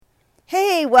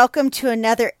Hey, welcome to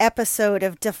another episode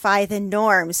of Defy the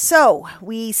Norm. So,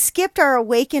 we skipped our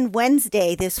Awaken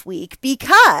Wednesday this week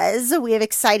because we have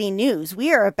exciting news.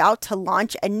 We are about to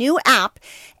launch a new app,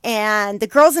 and the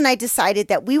girls and I decided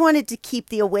that we wanted to keep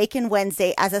the Awaken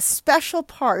Wednesday as a special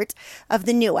part of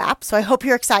the new app. So, I hope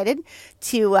you're excited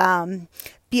to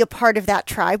be a part of that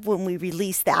tribe when we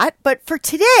release that. But for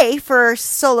today, for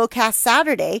Solo Cast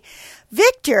Saturday,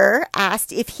 Victor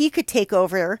asked if he could take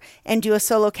over and do a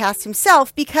solo cast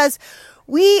himself because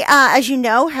we, as you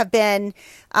know, have been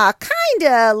kind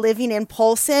of living in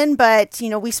Polson, but,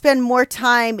 we spend more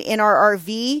time in our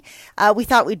RV. We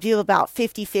thought we'd do about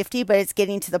 50-50, but it's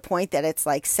getting to the point that it's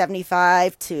like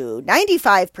 75 to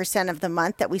 95% of the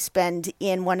month that we spend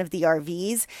in one of the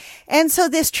RVs. And so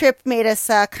this trip made us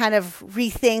kind of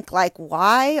rethink, like,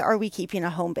 why are we keeping a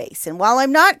home base? And while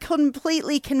I'm not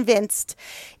completely convinced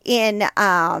in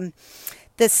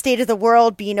the state of the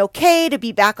world being okay to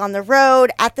be back on the road,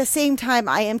 at the same time,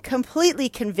 I am completely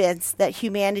convinced that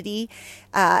humanity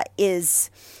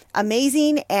is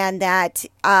amazing and that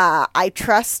I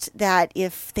trust that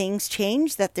if things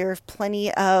change, that there's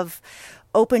plenty of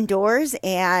open doors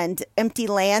and empty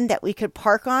land that we could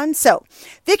park on. So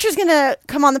Victor's going to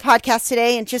come on the podcast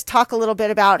today and just talk a little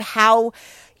bit about how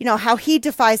he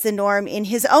defies the norm in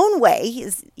his own way.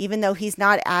 Even though he's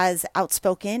not as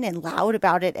outspoken and loud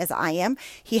about it as I am,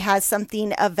 he has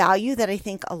something of value that I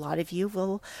think a lot of you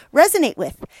will resonate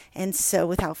with. And so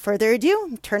without further ado,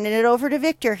 I'm turning it over to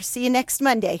Victor. See you next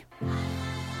Monday.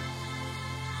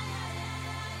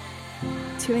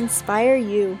 To inspire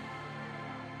you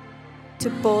to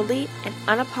boldly and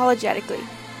unapologetically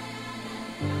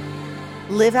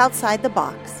live outside the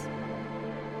box,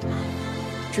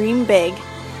 dream big,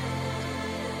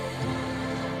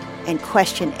 and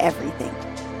question everything.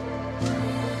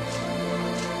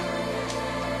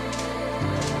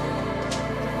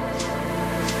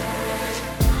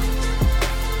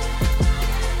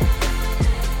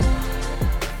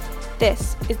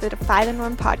 This is the Defy the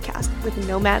Norm podcast with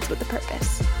nomads with a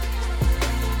purpose.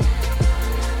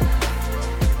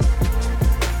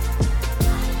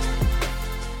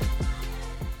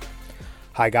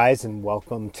 Hi guys, and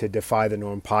welcome to Defy the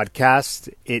Norm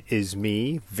podcast. It is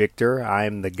me, Victor.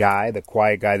 I'm the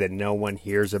quiet guy that no one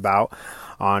hears about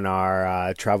on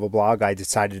our travel blog. I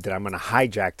decided that I'm going to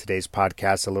hijack today's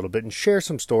podcast a little bit and share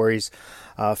some stories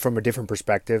from a different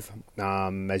perspective.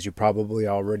 As you probably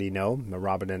already know,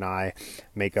 Robin and I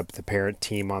make up the parent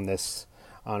team on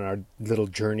our little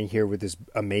journey here with this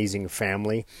amazing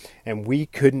family, and we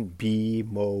couldn't be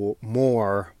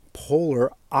more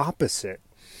polar opposite.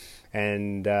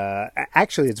 And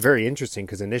actually, it's very interesting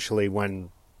because initially when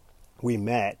we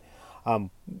met,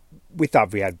 we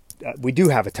thought we do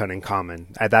have a ton in common.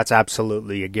 That's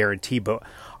absolutely a guarantee. But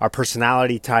our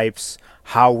personality types,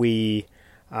 how we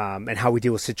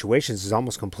deal with situations is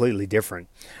almost completely different.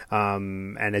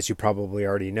 And as you probably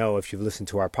already know, if you've listened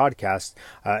to our podcast,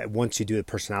 once you do the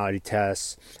personality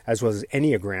tests, as well as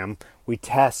Enneagram, we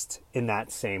test in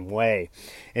that same way.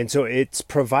 And so it's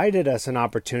provided us an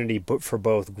opportunity for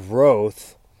both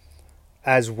growth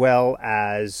as well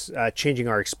as changing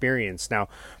our experience. Now,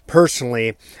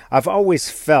 personally, I've always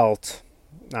felt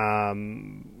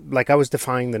like I was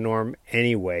defying the norm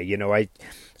anyway.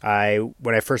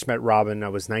 When I first met Robin, I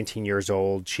was 19 years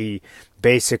old. She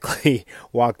basically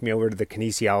walked me over to the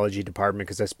kinesiology department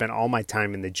because I spent all my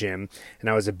time in the gym, and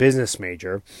I was a business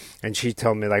major. And she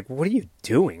told me, like, what are you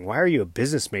doing? Why are you a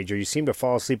business major? You seem to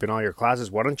fall asleep in all your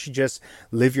classes. Why don't you just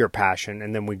live your passion,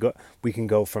 and then we can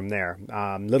go from there.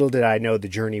 Little did I know the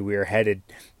journey we were headed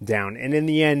down. And in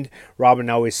the end, Robin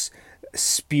always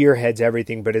spearheads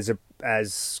everything, but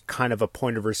as kind of a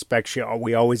point of respect,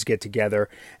 we always get together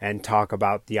and talk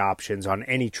about the options on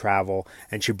any travel,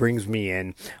 and she brings me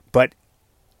in. But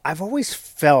I've always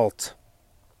felt,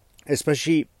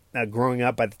 especially growing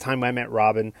up, by the time I met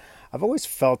Robin, I've always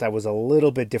felt I was a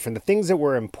little bit different. The things that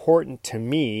were important to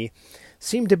me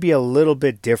seemed to be a little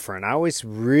bit different. I always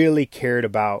really cared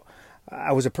about,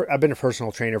 I've been a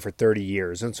personal trainer for 30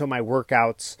 years, and so my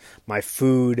workouts, my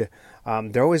food,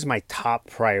 they're always my top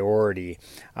priority.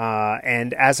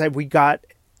 And as we got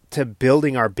to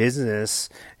building our business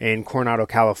in Coronado,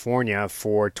 California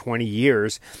for 20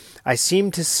 years, I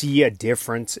seemed to see a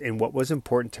difference in what was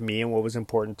important to me and what was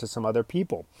important to some other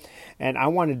people. And I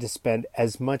wanted to spend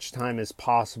as much time as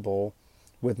possible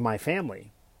with my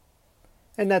family.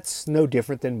 And that's no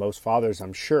different than most fathers,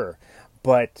 I'm sure.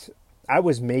 But I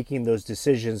was making those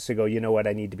decisions to go, you know what,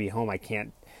 I need to be home. I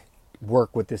can't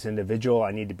work with this individual.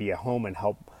 I need to be at home and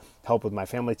help with my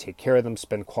family, take care of them,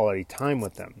 spend quality time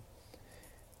with them.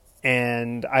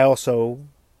 And I also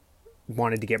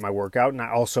wanted to get my workout, and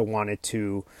I also wanted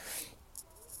to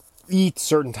eat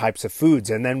certain types of foods.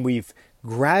 And then we've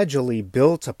gradually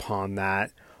built upon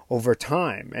that over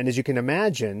time. And as you can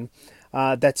imagine,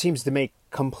 that seems to make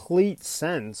complete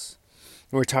sense.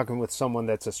 We're talking with someone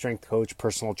that's a strength coach,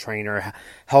 personal trainer,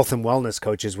 health and wellness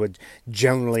coaches would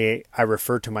generally, I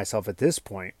refer to myself at this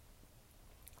point.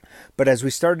 But as we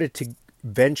started to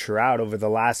venture out over the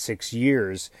last 6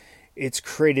 years, it's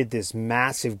created this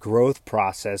massive growth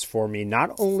process for me,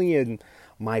 not only in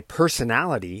my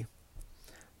personality,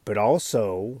 but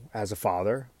also as a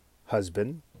father,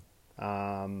 husband,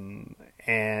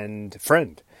 and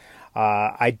friend.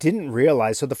 I didn't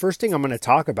realize. So the first thing I'm going to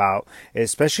talk about,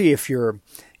 especially if you're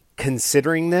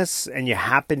considering this and you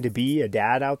happen to be a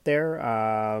dad out there,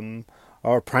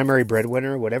 or primary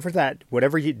breadwinner, whatever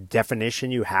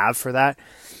definition you have for that,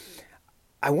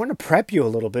 I want to prep you a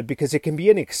little bit, because it can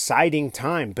be an exciting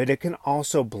time, but it can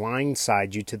also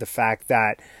blindside you to the fact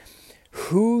that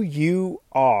who you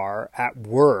are at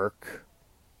work,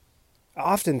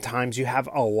 oftentimes you have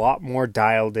a lot more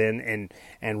dialed in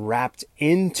and wrapped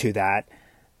into that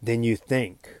than you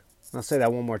think. I'll say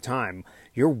that one more time.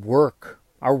 Our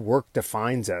work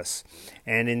defines us.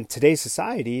 And in today's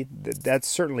society, that's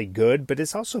certainly good, but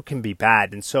it also can be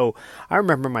bad. And so I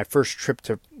remember my first trip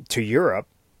to Europe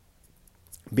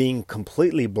being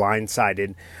completely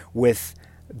blindsided with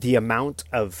the amount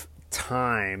of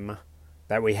time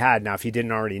that we had. Now, if you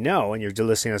didn't already know, and you're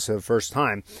listening to us for the first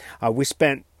time,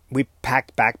 we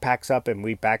packed backpacks up and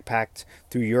we backpacked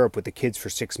through Europe with the kids for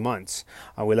 6 months.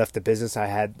 We left the business. I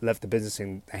had left the business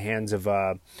in the hands of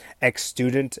a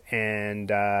ex-student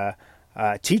and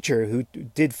teacher who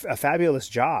did a fabulous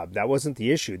job. That wasn't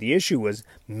the issue. The issue was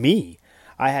me.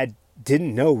 I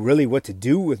didn't know really what to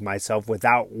do with myself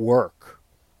without work.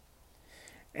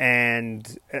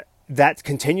 And that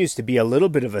continues to be a little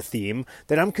bit of a theme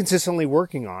that I'm consistently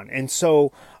working on. And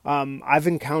so I've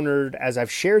encountered, as I've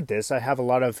shared this, I have a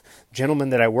lot of gentlemen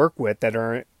that I work with that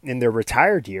are in their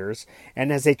retired years.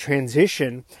 And as they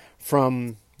transition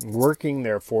from working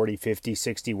their 40, 50,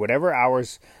 60, whatever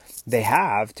hours they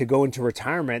have to go into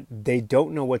retirement, they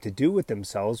don't know what to do with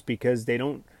themselves, because they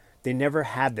never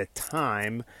had the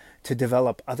time to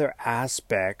develop other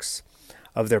aspects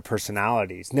of their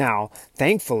personalities. Now,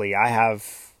 thankfully, I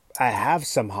have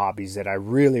some hobbies that I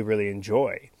really, really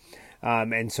enjoy.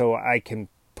 And so I can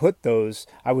put those,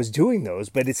 I was doing those,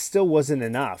 but it still wasn't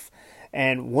enough.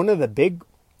 And one of the big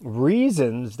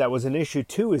reasons that was an issue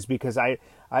too is because I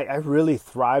really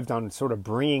thrived on sort of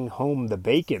bringing home the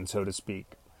bacon, so to speak.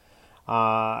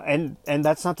 And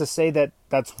that's not to say that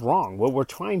that's wrong. What we're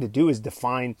trying to do is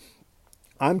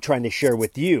I'm trying to share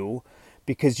with you,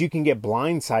 because you can get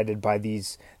blindsided by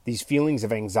these feelings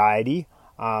of anxiety,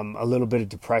 a little bit of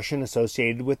depression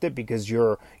associated with it, because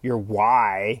your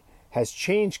why has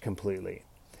changed completely.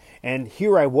 And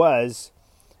here I was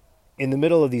in the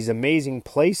middle of these amazing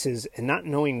places and not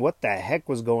knowing what the heck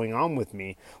was going on with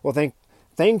me. Well,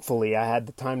 thankfully, I had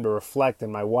the time to reflect,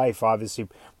 and my wife obviously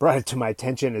brought it to my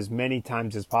attention as many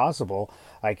times as possible.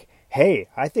 Like, hey,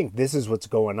 I think this is what's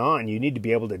going on. You need to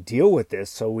be able to deal with this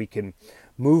so we can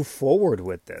move forward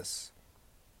with this.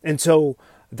 And so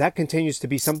that continues to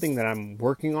be something that I'm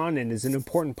working on, and is an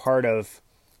important part of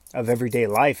everyday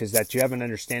life, is that you have an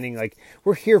understanding, like,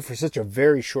 we're here for such a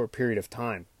very short period of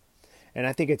time. And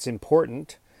I think it's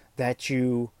important that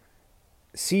you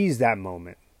seize that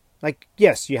moment. Like,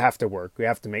 yes, you have to work. We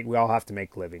all have to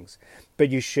make livings, but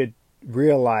you should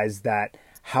realize that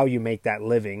how you make that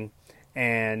living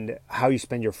and how you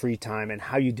spend your free time and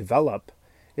how you develop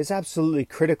is absolutely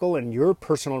critical, and your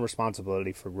personal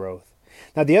responsibility for growth.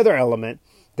 Now, the other element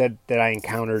that I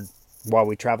encountered while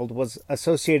we traveled was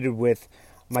associated with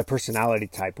my personality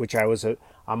type, which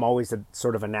I'm always a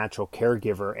sort of a natural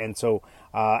caregiver. And so,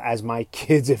 as my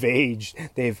kids have aged,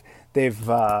 they've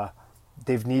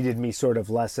needed me sort of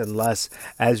less and less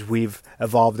as we've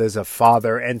evolved as a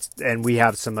father. And we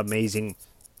have some amazing,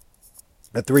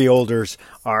 the three olders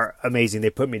are amazing. They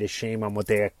put me to shame on what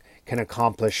they can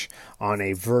accomplish on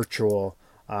a virtual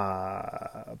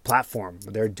platform.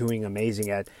 They're doing amazing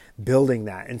at building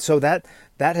that. And so that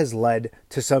has led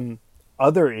to some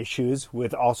other issues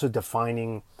with also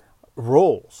defining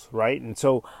roles, right? And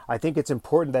so I think it's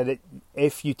important that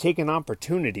if you take an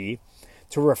opportunity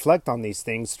to reflect on these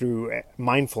things through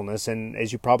mindfulness, and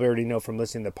as you probably already know from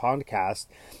listening to the podcast,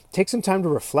 take some time to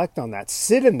reflect on that,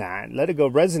 sit in that, let it go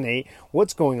resonate,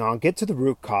 what's going on, get to the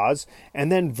root cause,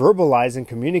 and then verbalize and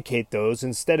communicate those,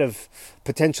 instead of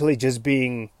potentially just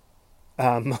being,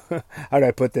 how do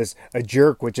I put this, a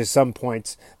jerk, which is some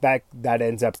points that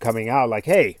ends up coming out like,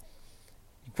 hey,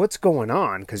 what's going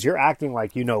on? Because you're acting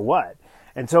like you know what.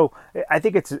 And so I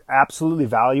think it's absolutely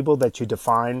valuable that you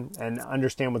define and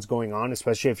understand what's going on,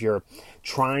 especially if you're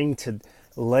trying to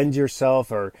lend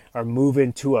yourself or move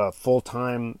into a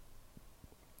full-time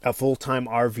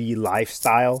RV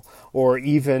lifestyle, or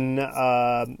even,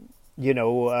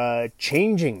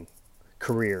 changing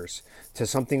careers to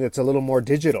something that's a little more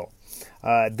digital.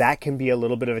 That can be a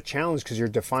little bit of a challenge because you're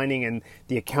defining, and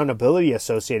the accountability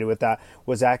associated with that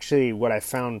was actually what I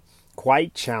found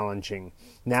quite challenging.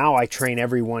 Now I train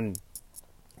everyone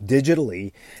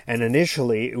digitally, and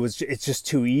initially it's just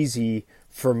too easy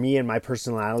for me and my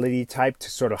personality type to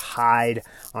sort of hide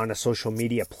on a social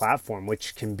media platform,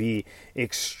 which can be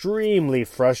extremely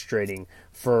frustrating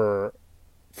for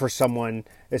someone,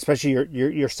 especially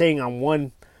you're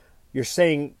saying you're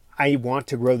saying I want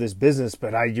to grow this business,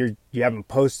 but you haven't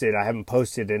posted. I haven't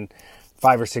posted in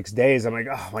 5 or 6 days. I'm like,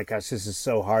 oh my gosh, this is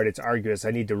so hard. It's arduous.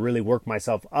 I need to really work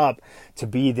myself up to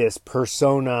be this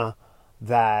persona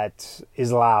that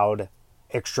is loud,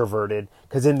 extroverted,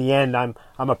 because in the end I'm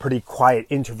a pretty quiet,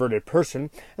 introverted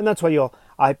person, and that's why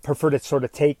I prefer to sort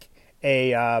of take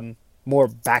a more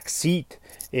back seat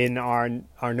in our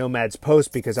Nomads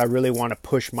post, because I really want to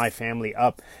push my family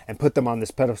up and put them on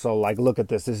this pedestal, like, look at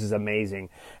this is amazing.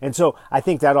 And so I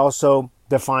think that also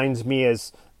defines me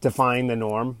as defying the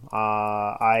norm.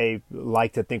 I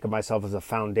like to think of myself as a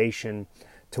foundation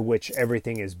to which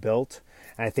everything is built,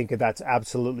 and I think that's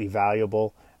absolutely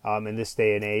valuable in this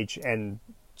day and age. And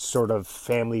sort of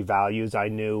family values, I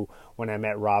knew when I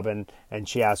met Robin and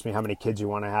she asked me how many kids you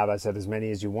want to have, I said as many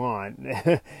as you want.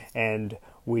 And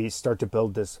we start to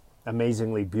build this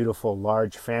amazingly beautiful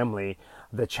large family.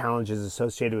 The challenges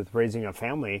associated with raising a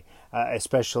family,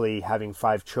 especially having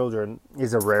 5 children,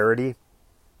 is a rarity.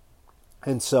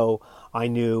 And so I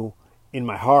knew in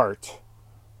my heart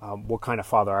what kind of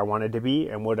father I wanted to be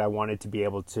and what I wanted to be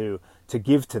able to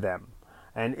give to them.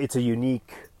 And it's a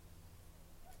unique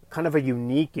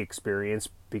experience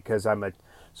because I'm a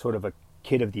sort of a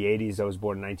kid of the 80s. I was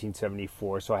born in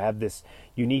 1974, so I have this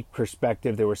unique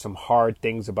perspective. There were some hard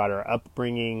things about our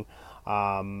upbringing.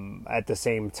 At the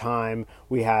same time,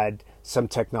 we had some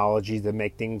technology that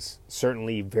make things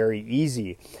certainly very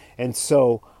easy. And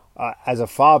so as a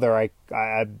father, I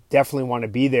definitely want to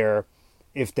be there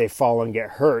if they fall and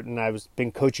get hurt. And I've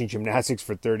been coaching gymnastics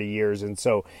for 30 years. And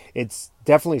so it's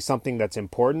definitely something that's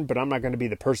important, but I'm not going to be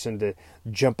the person to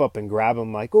jump up and grab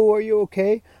them like, oh, are you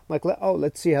okay? I'm like,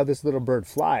 let's see how this little bird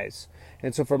flies.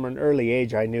 And so from an early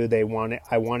age, I knew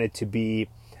I wanted to be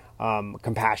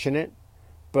compassionate,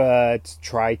 but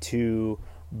try to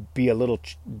be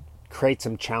create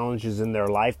some challenges in their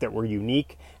life that were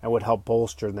unique and would help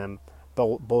bolster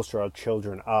our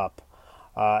children up.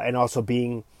 And also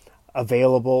being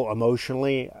available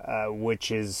emotionally,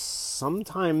 which is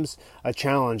sometimes a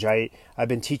challenge. I've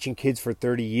been teaching kids for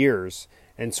 30 years,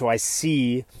 and so I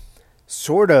see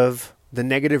sort of the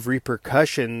negative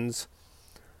repercussions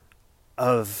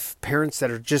of parents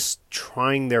that are just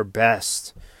trying their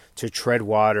best to tread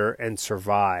water and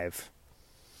survive.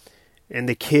 And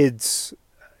the kids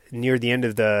near the end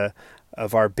of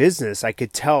our business, I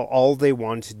could tell all they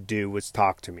wanted to do was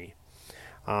talk to me.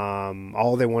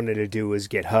 All they wanted to do was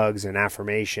get hugs and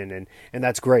affirmation, and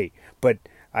that's great. But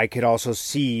I could also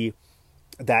see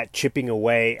that chipping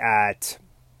away at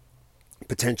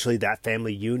potentially that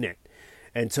family unit.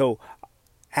 And so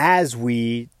as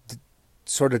we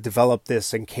sort of developed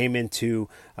this and came into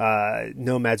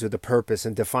Nomads with a Purpose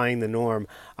and defying the norm,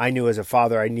 I knew as a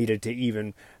father I needed to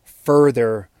even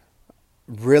further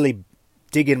really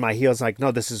dig in my heels, like,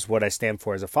 no, this is what I stand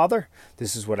for as a father.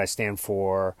 This is what I stand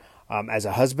for as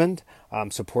a husband,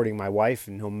 supporting my wife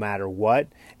no matter what.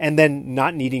 And then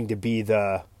not needing to be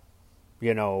the,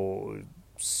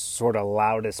 sort of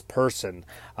loudest person.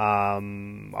 We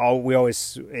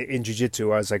always, in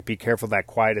jiu-jitsu, I was like, be careful that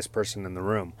quietest person in the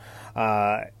room.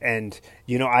 And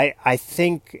I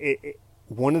think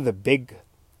one of the big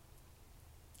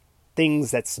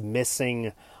things that's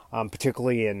missing,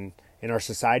 particularly in our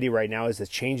society right now, is the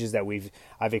changes that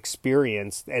I've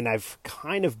experienced, and I've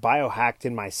kind of biohacked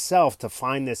in myself to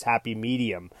find this happy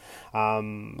medium.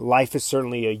 Life is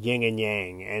certainly a yin and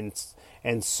yang,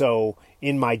 and so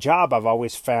in my job, I've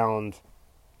always found,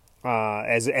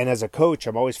 as a coach,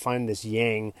 I've always found this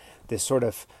yang, this sort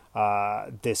of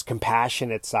this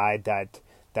compassionate side that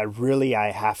really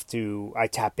I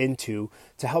tap into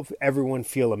to help everyone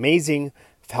feel amazing,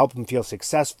 to help them feel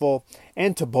successful,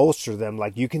 and to bolster them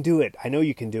like, you can do it. I know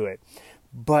you can do it.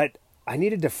 But I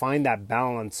needed to find that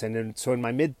balance. And so in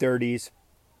my mid-30s,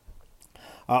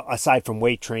 aside from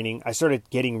weight training, I started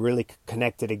getting really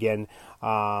connected again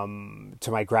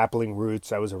to my grappling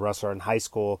roots. I was a wrestler in high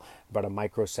school, about a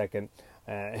microsecond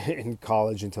in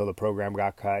college until the program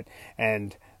got cut.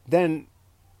 And then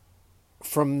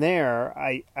from there,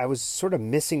 I was sort of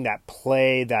missing that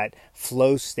play, that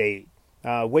flow state.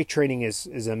 Weight training is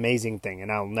an amazing thing,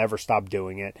 and I'll never stop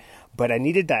doing it. But I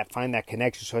needed to find that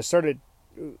connection. So I started,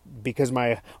 because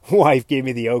my wife gave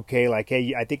me the okay, like,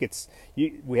 hey, I think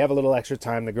we have a little extra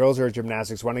time. The girls are at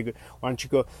gymnastics. Why don't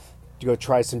you go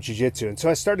try some jiu-jitsu? And so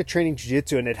I started training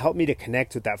jiu-jitsu, and it helped me to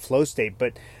connect with that flow state.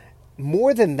 But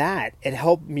more than that, it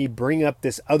helped me bring up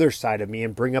this other side of me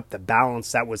and bring up the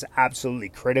balance that was absolutely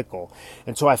critical.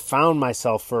 And so I found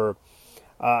myself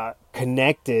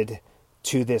connected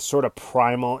to this sort of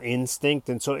primal instinct.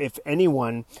 And so if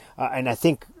anyone, and I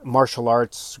think martial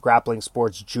arts, grappling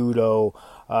sports, judo,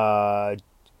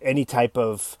 any type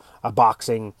of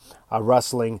boxing,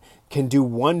 wrestling can do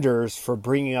wonders for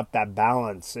bringing up that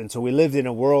balance. And so we lived in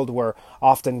a world where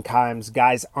oftentimes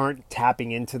guys aren't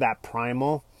tapping into that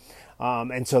primal.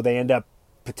 And so they end up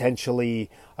potentially,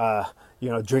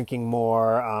 drinking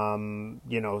more,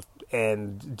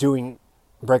 and doing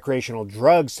recreational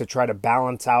drugs to try to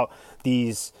balance out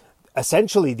these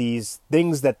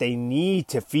things that they need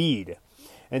to feed.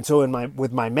 And so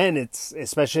with my men, it's,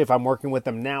 especially if I'm working with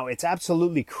them now, it's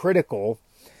absolutely critical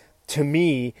to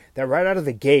me that right out of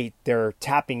the gate, they're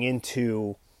tapping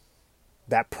into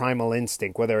that primal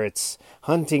instinct, whether it's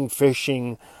hunting,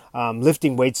 fishing,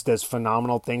 lifting weights does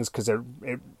phenomenal things because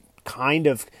it kind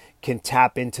of can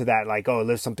tap into that, like, oh,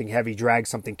 lift something heavy, drag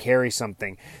something, carry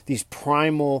something. These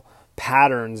primal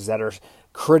patterns that are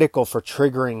critical for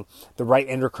triggering the right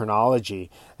endocrinology.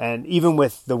 And even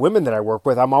with the women that I work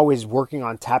with, I'm always working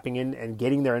on tapping in and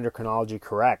getting their endocrinology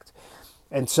correct.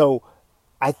 And so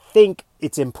I think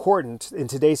it's important in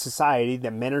today's society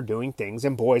that men are doing things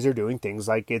and boys are doing things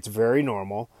like it's very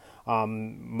normal.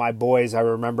 My boys, I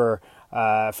remember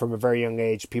from a very young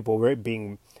age, people were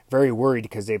being very worried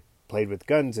because they played with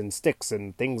guns and sticks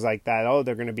and things like that. Oh,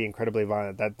 they're going to be incredibly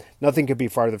violent. That nothing could be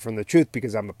farther from the truth,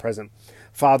 because I'm a present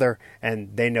father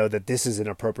and they know that this is an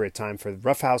appropriate time for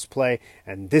roughhouse play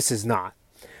and this is not.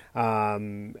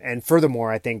 And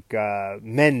furthermore, I think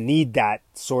men need that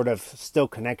sort of still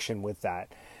connection with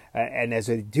that. And as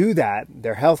they do that,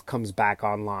 their health comes back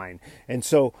online. And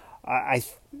so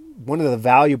one of the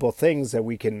valuable things that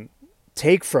we can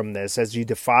take from this as you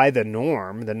defy the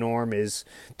norm is,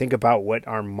 think about what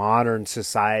our modern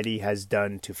society has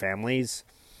done to families,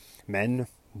 men,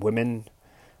 women,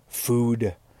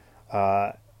 food.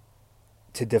 To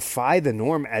defy the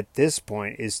norm at this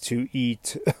point is to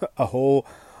eat a whole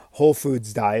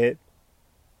foods diet,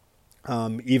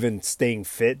 even staying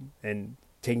fit and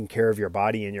taking care of your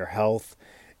body and your health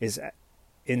is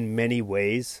in many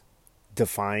ways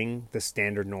defying the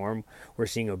standard norm. We're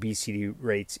seeing obesity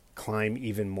rates climb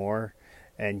even more,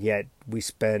 and yet we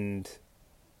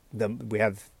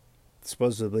have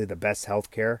supposedly the best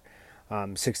healthcare.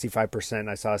 65%,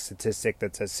 I saw a statistic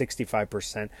that says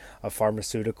 65% of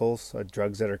pharmaceuticals,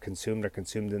 drugs that are consumed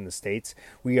in the States.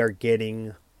 We are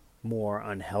getting more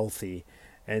unhealthy.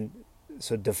 And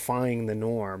so defying the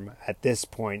norm at this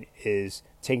point is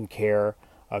taking care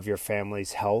of your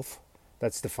family's health.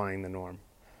 That's defying the norm.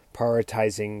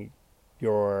 Prioritizing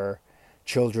your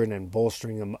children and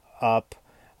bolstering them up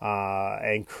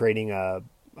and creating a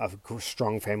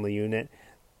strong family unit.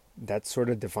 That's sort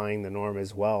of defying the norm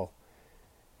as well.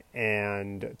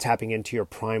 And tapping into your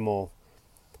primal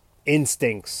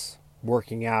instincts,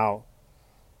 working out,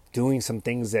 doing some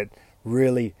things that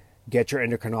really get your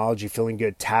endocrinology feeling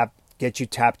good, get you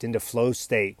tapped into flow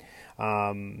state,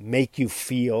 make you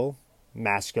feel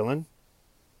masculine,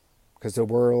 because the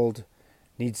world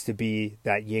needs to be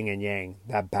that yin and yang,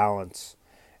 that balance.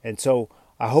 And so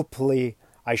hopefully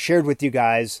I shared with you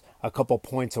guys a couple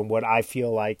points on what I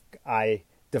feel like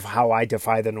how I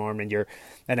defy the norm,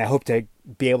 and I hope to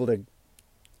be able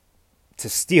to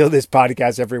steal this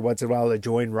podcast every once in a while to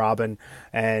join Robin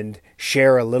and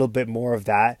share a little bit more of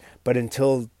that. But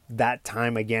until that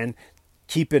time, again,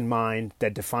 keep in mind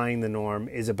that defying the norm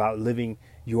is about living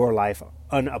your life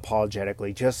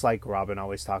unapologetically, just like Robin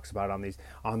always talks about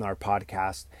on our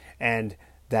podcast, and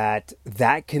that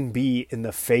can be in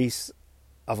the face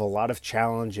of a lot of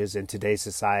challenges in today's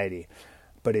society.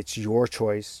 But it's your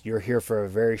choice. You're here for a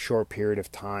very short period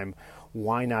of time.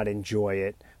 Why not enjoy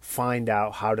it? Find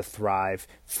out how to thrive.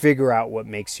 Figure out what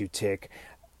makes you tick.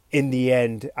 In the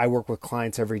end, I work with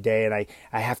clients every day, and I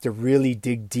have to really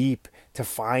dig deep to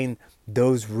find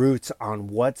those roots on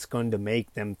what's going to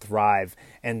make them thrive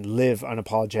and live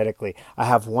unapologetically. I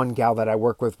have one gal that I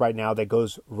work with right now that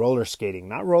goes roller skating,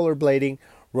 not rollerblading,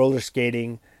 roller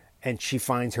skating, and she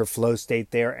finds her flow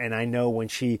state there. And I know when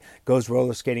she goes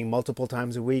roller skating multiple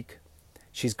times a week,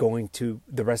 she's going to,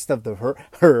 the rest of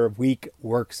her week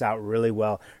works out really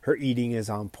well. Her eating is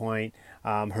on point.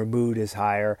 Her mood is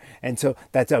higher. And so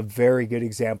that's a very good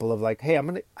example of like, hey,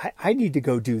 I need to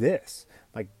go do this.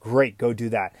 Like, great, go do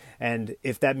that. And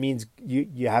if that means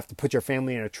you have to put your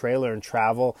family in a trailer and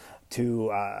travel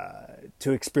to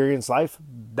experience life,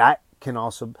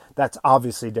 that's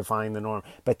obviously defying the norm.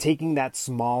 But taking that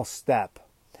small step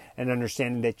and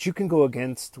understanding that you can go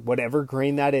against whatever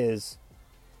grain that is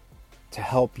to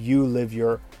help you live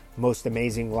your most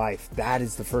amazing life, that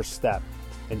is the first step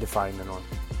in defying the norm.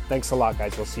 Thanks a lot,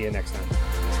 guys. We'll see you next time.